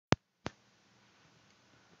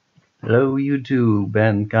Hello YouTube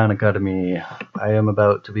and Khan Academy. I am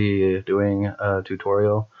about to be doing a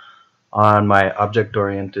tutorial on my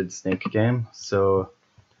object-oriented snake game, so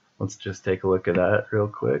let's just take a look at that real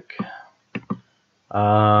quick.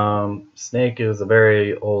 Snake is a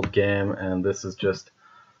very old game, and this is just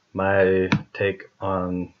my take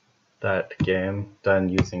on that game done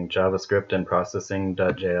using JavaScript and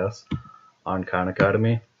processing.js on Khan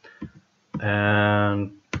Academy.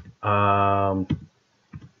 And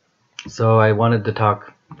so I wanted to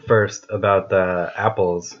talk first about the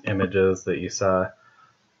apples images that you saw,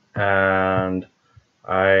 and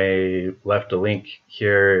I left a link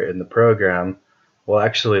here in the program. Well,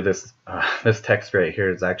 actually this text right here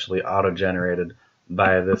is actually auto-generated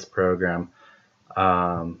by this program.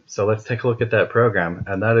 So let's take a look at that program,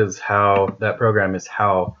 and that program is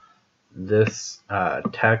how this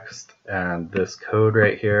text and this code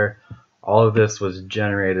right here, all of this was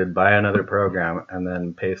generated by another program and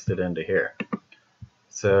then pasted into here.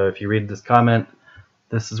 So if you read this comment,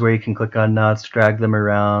 this is where you can click on nuts, drag them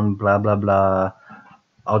around, blah blah blah.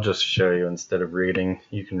 I'll just show you instead of reading.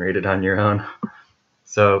 You can read it on your own.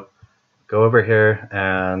 So go over here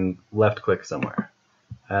and left click somewhere,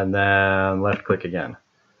 and then left click again,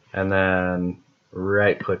 and then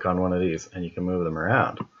right click on one of these, and you can move them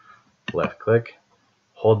around. Left click,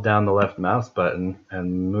 hold down the left mouse button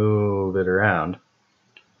and move it around.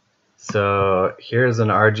 So here's an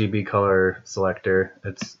RGB color selector.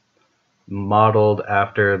 It's modeled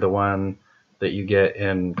after the one that you get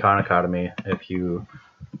in Khan Academy if you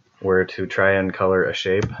were to try and color a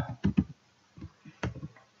shape.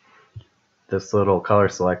 This little color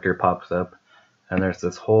selector pops up, and there's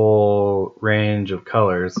this whole range of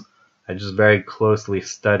colors. I just very closely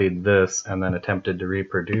studied this and then attempted to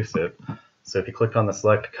reproduce it. So if you click on the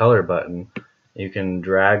select color button, you can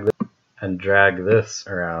drag this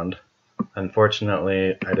around.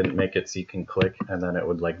 Unfortunately, I didn't make it so you can click and then it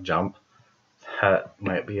would like jump. That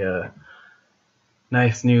might be a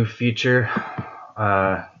nice new feature.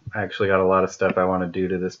 I actually got a lot of stuff I want to do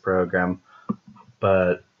to this program,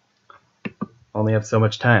 but only have so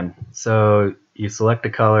much time. So you select a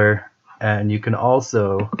color, and you can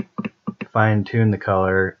also fine-tune the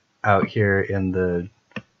color out here in the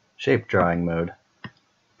shape drawing mode.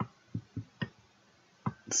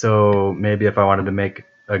 So maybe if I wanted to make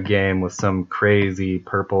a game with some crazy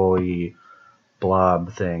purpley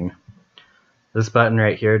blob thing, this button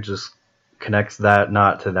right here just connects that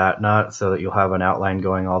knot to that knot so that you'll have an outline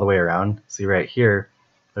going all the way around. See right here,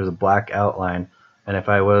 there's a black outline, and if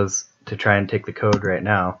I was to try and take the code right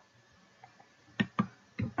now,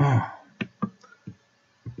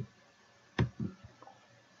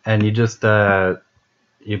 and you just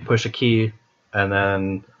you push a key, and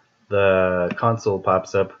then the console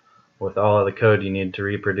pops up with all of the code you need to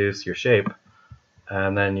reproduce your shape,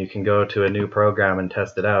 and then you can go to a new program and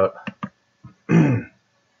test it out.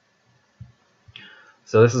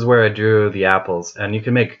 So this is where I drew the apples, and you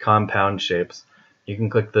can make compound shapes. You can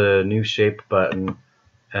click the new shape button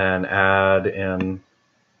and add in,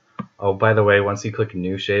 oh by the way, once you click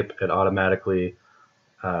new shape, it automatically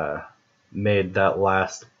made that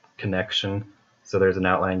last connection, so there's an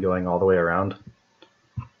outline going all the way around.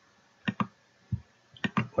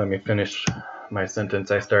 Let me finish my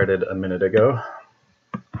sentence I started a minute ago.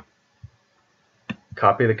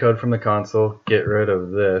 Copy the code from the console, get rid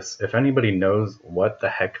of this. If anybody knows what the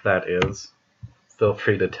heck that is, feel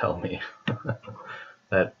free to tell me.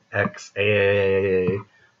 That XAAA,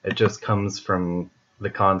 it just comes from the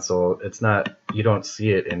console. It's not, you don't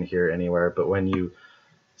see it in here anywhere, but when you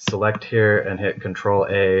select here and hit Control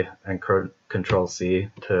A and Control C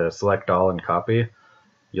to select all and copy,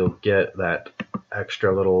 you'll get that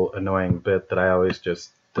extra little annoying bit that I always just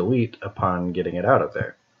delete upon getting it out of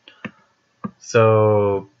there.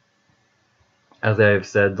 So as I've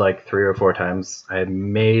said like 3 or 4 times, I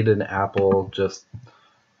made an apple just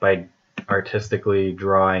by artistically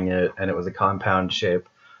drawing it, and it was a compound shape,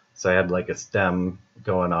 so I had like a stem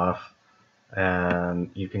going off,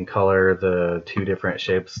 and you can color the 2 different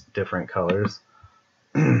shapes different colors.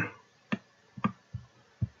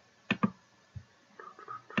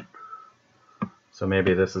 So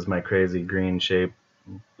maybe this is my crazy green shape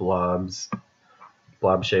blob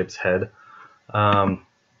shape's head.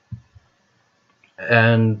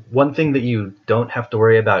 And one thing that you don't have to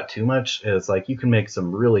worry about too much is like you can make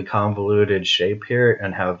some really convoluted shape here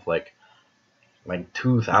and have like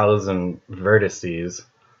 2,000 vertices,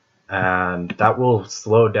 and that will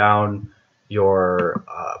slow down your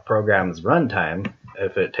program's runtime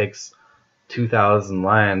if it takes 2,000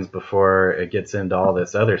 lines before it gets into all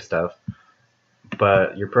this other stuff.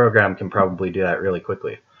 But your program can probably do that really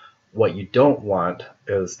quickly. What you don't want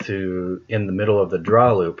is to, in the middle of the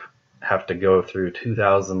draw loop, have to go through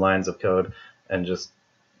 2,000 lines of code and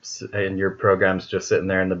your program's just sitting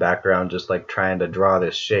there in the background just like trying to draw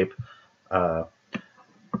this shape.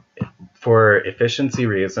 For efficiency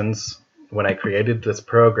reasons, when I created this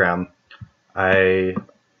program, I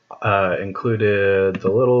included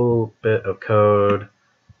the little bit of code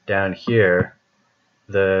down here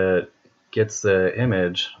that gets the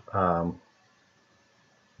image,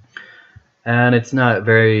 and it's not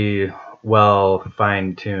very well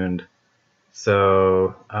fine-tuned.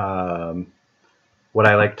 So what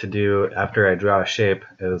I like to do after I draw a shape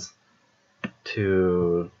is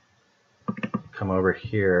to come over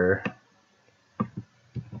here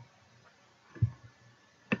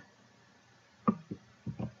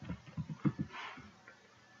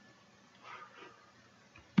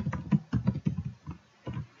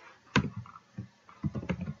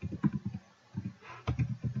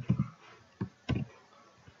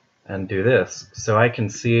and do this, so I can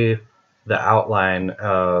see the outline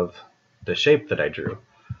of the shape that I drew.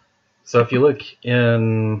 So if you look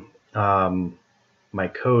in my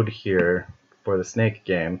code here for the snake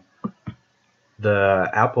game, the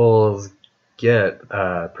apples get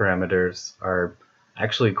parameters are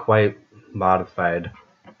actually quite modified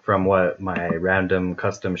from what my random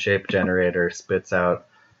custom shape generator spits out.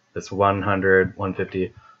 This 100,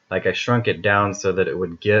 150, like I shrunk it down so that it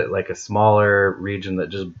would get like a smaller region that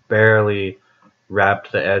just barely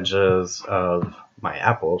wrapped the edges of my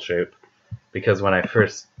apple shape, because when I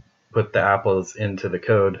first put the apples into the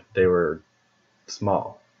code, they were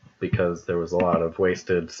small because there was a lot of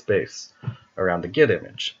wasted space around the get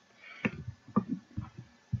image.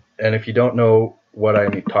 And if you don't know what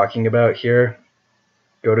I'm talking about here,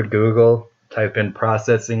 go to Google, type in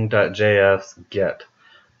processing.js get,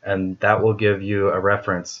 and that will give you a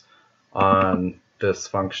reference on this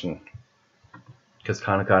function, because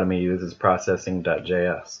Khan Academy uses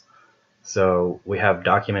processing.js. So we have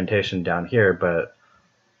documentation down here, but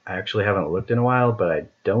I actually haven't looked in a while, but I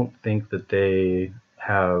don't think that they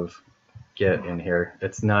have get in here.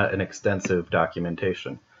 It's not an extensive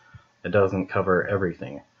documentation. It doesn't cover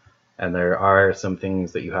everything. And there are some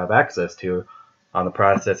things that you have access to on the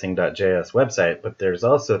processing.js website, but there's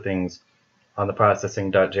also things on the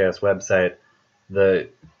processing.js website that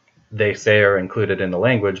they say are included in the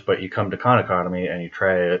language, but you come to Khan Academy and you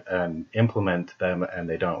try it and implement them and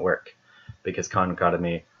they don't work because Khan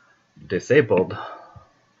Academy disabled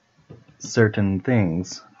certain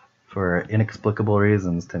things for inexplicable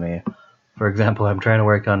reasons to me. For example, I'm trying to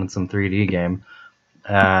work on some 3D game,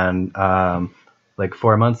 and like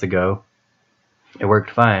 4 months ago, it worked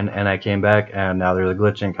fine, and I came back, and now there's a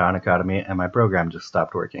glitch in Khan Academy, and my program just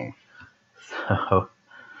stopped working. So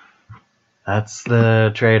that's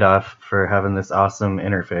the trade-off for having this awesome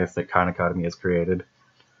interface that Khan Academy has created.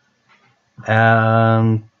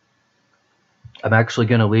 And I'm actually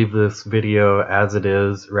going to leave this video as it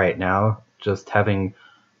is right now, just having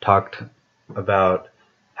talked about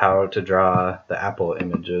how to draw the apple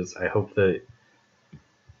images. I hope that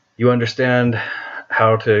you understand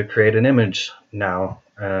how to create an image now.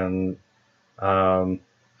 And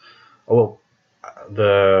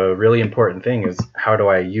the really important thing is, how do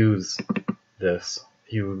I use this?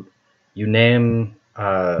 You name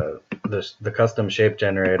the custom shape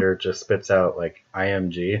generator just spits out like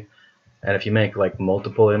IMG, and if you make like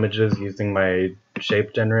multiple images using my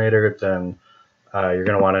shape generator, then you're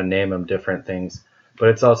going to want to name them different things. But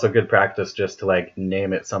it's also good practice just to like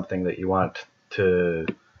name it something that you want to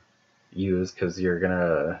use, because you're going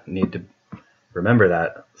to need to remember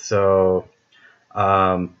that. So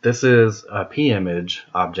this is a p-image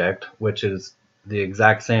object, which is the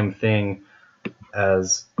exact same thing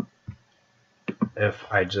as if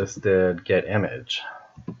I just did get image.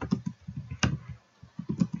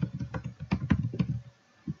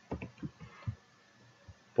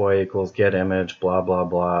 Boy equals get image, blah blah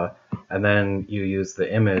blah, and then you use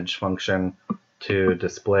the image function to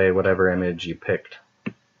display whatever image you picked.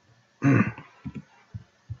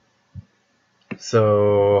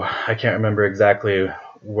 So I can't remember exactly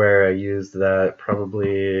where I used that,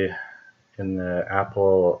 probably in the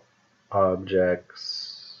Apple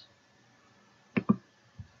objects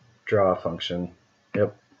draw function.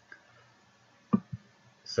 Yep.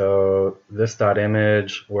 So this dot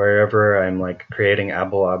image, wherever I'm like creating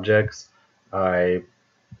Apple objects,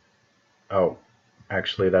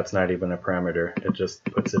 actually that's not even a parameter. It just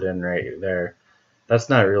puts it in right there. That's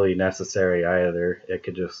not really necessary either. It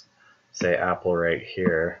could just say Apple right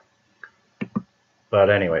here. But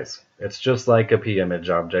anyways, it's just like a p-image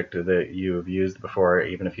object that you've used before,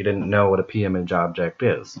 even if you didn't know what a p-image object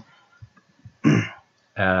is.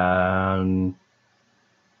 And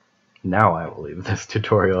now I will leave this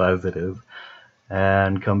tutorial as it is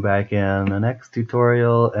and come back in the next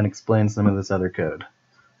tutorial and explain some of this other code.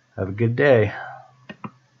 Have a good day.